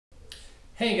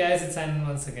Hey guys, it's Eínon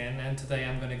once again, and today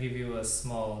I'm gonna give you a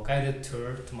small guided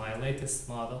tour to my latest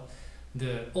model,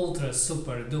 the Ultra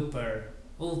Super Duper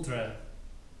Ultra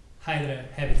Hydra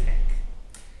Heavy Tank.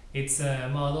 It's a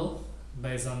model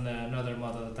based on another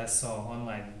model that I saw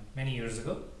online many years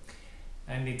ago,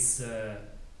 and it's a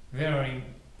very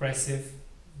impressive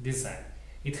design.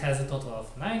 It has a total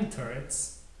of 9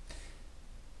 turrets,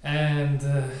 and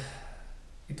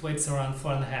it weighs around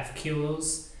 4.5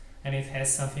 kilos. And it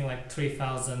has something like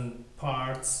 3,000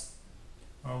 parts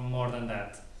or more than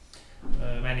that.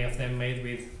 Many of them made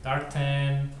with dark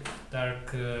tan,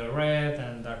 dark red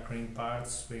and dark green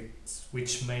parts,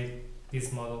 which made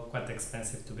this model quite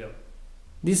expensive to build.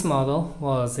 This model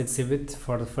was exhibited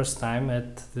for the first time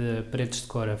at the Paredes de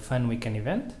Coura FanWeekend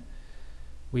event,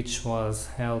 which was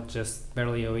held just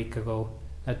barely a week ago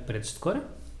at Paredes de Coura.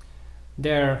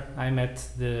 There I met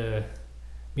the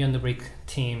WW2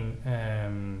 team,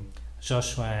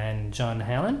 Joshua and John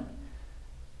Helen.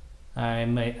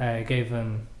 I gave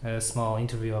them a small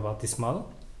interview about this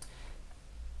model,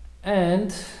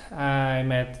 and I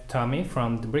met Tommy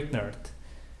from the Brick Nerd.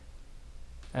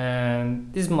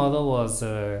 And this model was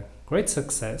a great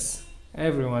success.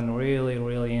 Everyone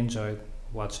really enjoyed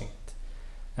watching it,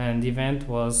 and the event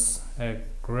was a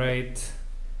great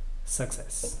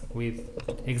success with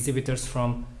exhibitors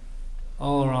from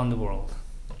all around the world.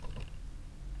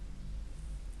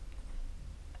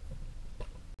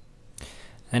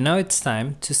 And now it's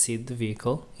time to see the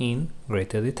vehicle in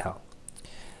greater detail.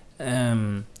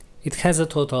 It has a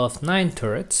total of 9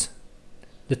 turrets.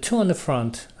 The 2 on the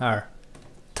front are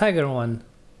Tiger 1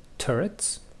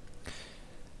 turrets.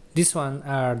 This one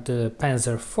are the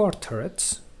Panzer IV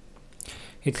turrets.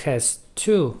 It has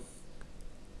 2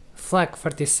 Flak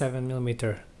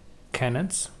 37mm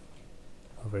cannons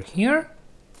over here.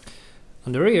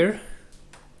 On the rear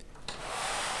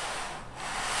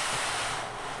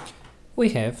we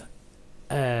have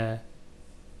a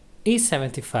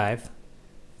E75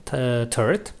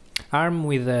 turret armed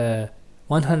with a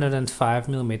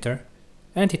 105mm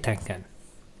anti-tank gun.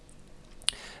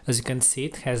 As you can see,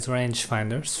 it has range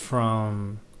finders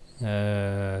from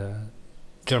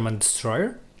German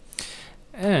destroyer,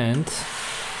 and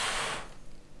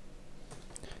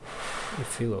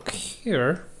if you look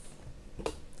here,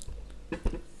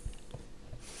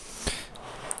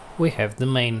 we have the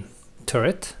main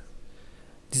turret.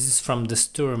 This is from the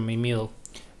Sturm Emil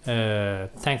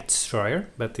tank destroyer,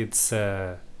 but it's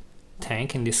a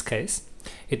tank in this case.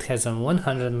 It has a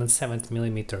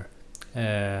 170mm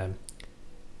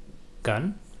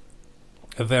gun,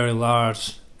 a very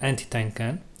large anti-tank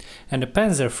gun, and a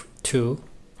Panzer II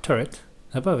turret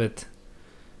above it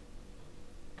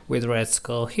with red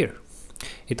skull here.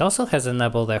 It also has a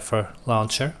double-deffer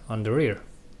launcher on the rear.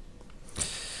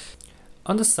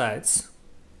 On the sides,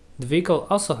 the vehicle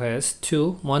also has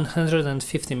 2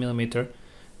 150mm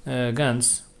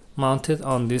guns mounted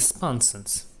on these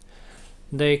sponsons.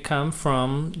 They come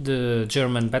from the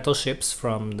German battleships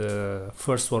from the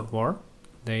First World War.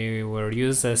 They were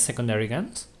used as secondary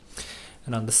guns.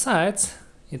 And on the sides,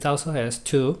 it also has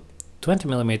 2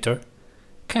 20mm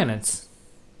cannons.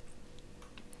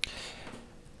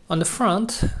 On the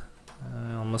front,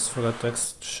 I almost forgot to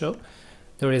show,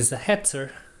 there is a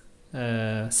Hetzer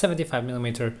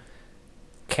 75mm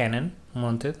cannon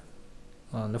mounted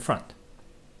on the front.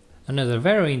 Another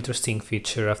very interesting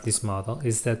feature of this model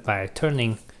is that by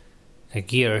turning a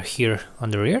gear here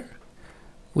on the rear,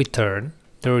 we turn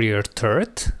the rear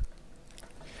turret,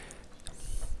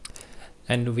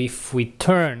 and if we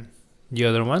turn the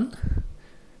other one,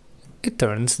 it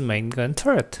turns the main gun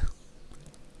turret.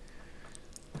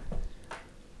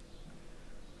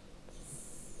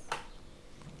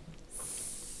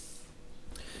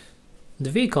 The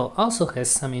vehicle also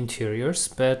has some interiors,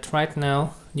 but right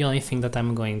now the only thing that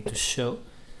I'm going to show,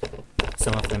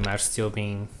 some of them are still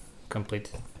being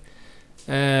completed,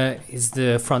 is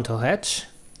the frontal hatch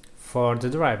for the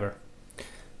driver,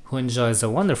 who enjoys a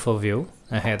wonderful view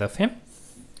ahead of him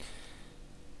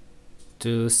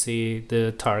to see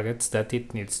the targets that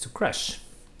it needs to crush.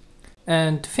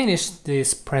 And to finish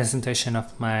this presentation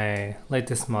of my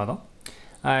latest model,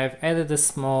 I've added a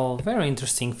small, very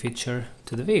interesting feature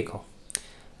to the vehicle.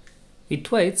 It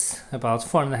weighs about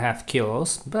 4.5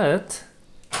 kilos, but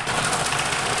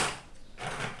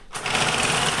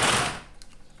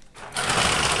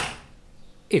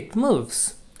it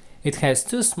moves. It has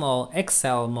 2 small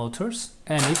XL motors,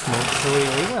 and it moves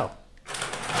really well.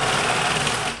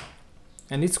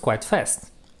 And it's quite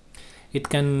fast. It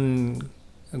can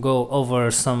go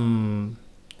over some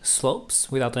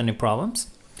slopes without any problems,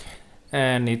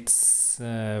 and it's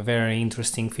a very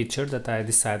interesting feature that I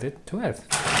decided to add.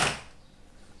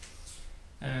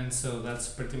 And so that's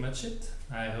pretty much it.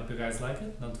 I hope you guys like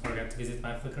it. Don't forget to visit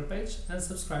my Flickr page and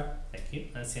subscribe. Thank you,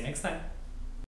 and see you next time.